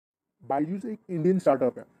बायजूस एक Indian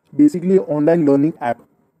startup है, basically online learning app.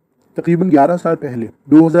 तकरीबन 11 साल पहले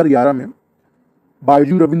 2011 में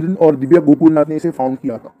बायजू रविंद्रन और दिव्या गोकुलनाथ ने इसे फाउंड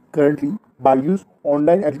किया था। Currently Byju's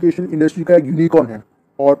online education industry का एक यूनिकॉर्न है,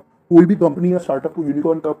 और कोई भी कंपनी या स्टार्टअप को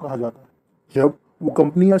यूनिकॉर्न कब कहा जाता है? जब वो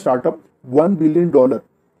कंपनी या स्टार्टअप $1 बिलियन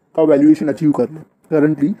का वैल्यूएशन अचीव कर ले।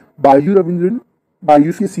 करंटली बायजू रविंद्रन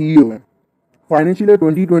बायजूस के सीईओ हैं। फाइनेंशियल ईयर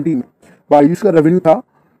 2020 में बायजूस का रेवेन्यू था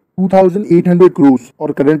 2800 करोड़,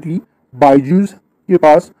 और करंटली बायजूस के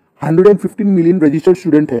पास 115 मिलियन रजिस्टर्ड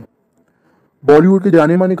स्टूडेंट है। बॉलीवुड के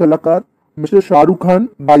जाने माने कलाकार मिस्टर शाहरुख खान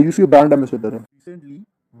बायजूस के ब्रांड एम्बेसडर हैं। रिसेंटली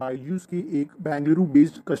बायजूस के एक Bengaluru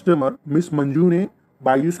based customer miss Manju ने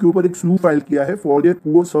बायजूस के ऊपर एक सू फाइल किया है for their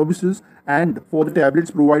poor services and for the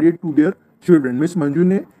tablets provided to their children. Miss Manju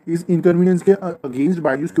ने इस इनकन्वीनियंस के अगेंस्ट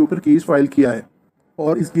बायजूस के ऊपर केस फाइल किया है,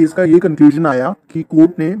 और इस केस का ये कंक्लूजन आया कि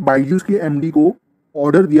कोर्ट ने बायजूस के एमडी को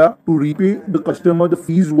ऑर्डर दिया to repay the customer the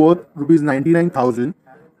fees worth ₹99,000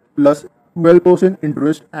 plus 12%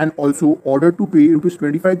 interest, and also order to pay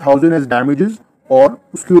 ₹25,000 as damages, और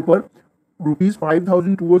उसके ऊपर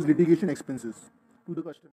 ₹5,000 towards litigation expenses to the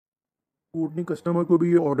customer. Court ने कस्टमर को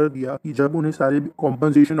भी ये ऑर्डर दिया कि जब उन्हें सारे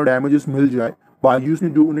कॉम्पनसेशन और डैमेजेस मिल जाए, बायजूस ने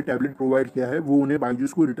जो उन्हें टैबलेट प्रोवाइड किया है वो उन्हें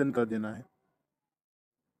बायजूस को रिटर्न कर देना है।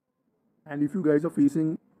 And if you guys are facing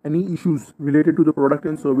any issues related to the product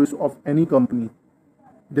and service of any company,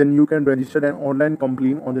 then you can register an online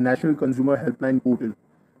complaint on the National Consumer Helpline portal,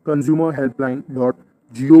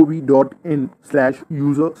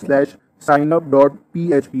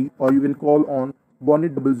 consumerhelpline.gov.in/user/signup.php, or you can call on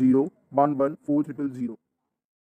 1800 11 4000.